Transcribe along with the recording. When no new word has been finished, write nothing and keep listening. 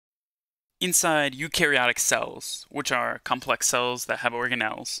Inside eukaryotic cells, which are complex cells that have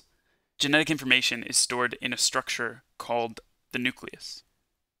organelles, genetic information is stored in a structure called the nucleus.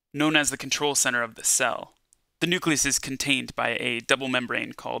 Known as the control center of the cell, the nucleus is contained by a double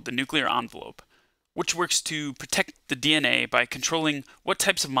membrane called the nuclear envelope, which works to protect the DNA by controlling what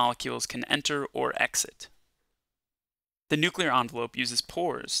types of molecules can enter or exit. The nuclear envelope uses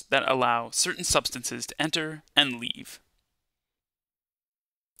pores that allow certain substances to enter and leave.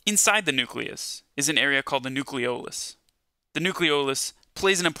 Inside the nucleus is an area called the nucleolus. The nucleolus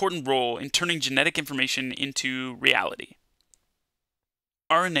plays an important role in turning genetic information into reality.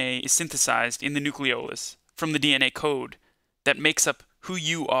 RNA is synthesized in the nucleolus from the DNA code that makes up who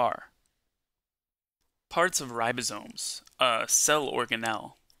you are. Parts of ribosomes, a cell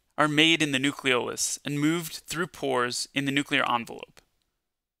organelle, are made in the nucleolus and moved through pores in the nuclear envelope.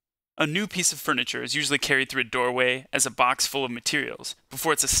 A new piece of furniture is usually carried through a doorway as a box full of materials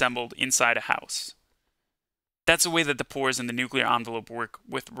before it's assembled inside a house. That's the way that the pores in the nuclear envelope work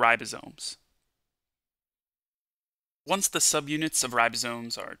with ribosomes. Once the subunits of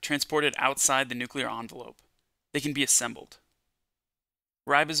ribosomes are transported outside the nuclear envelope, they can be assembled.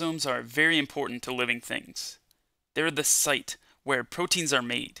 Ribosomes are very important to living things. They're the site where proteins are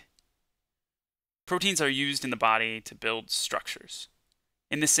made. Proteins are used in the body to build structures.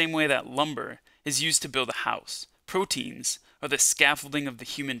 In the same way that lumber is used to build a house, proteins are the scaffolding of the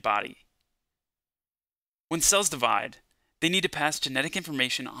human body. When cells divide, they need to pass genetic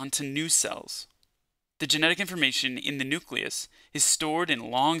information onto new cells. The genetic information in the nucleus is stored in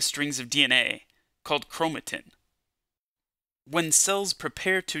long strings of DNA called chromatin. When cells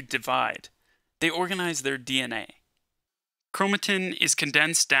prepare to divide, they organize their DNA. Chromatin is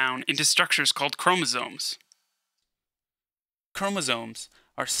condensed down into structures called chromosomes. Chromosomes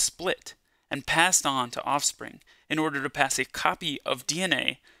are split and passed on to offspring in order to pass a copy of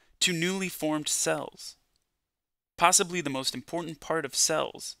DNA to newly formed cells. Possibly the most important part of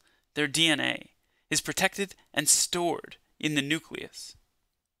cells, their DNA, is protected and stored in the nucleus.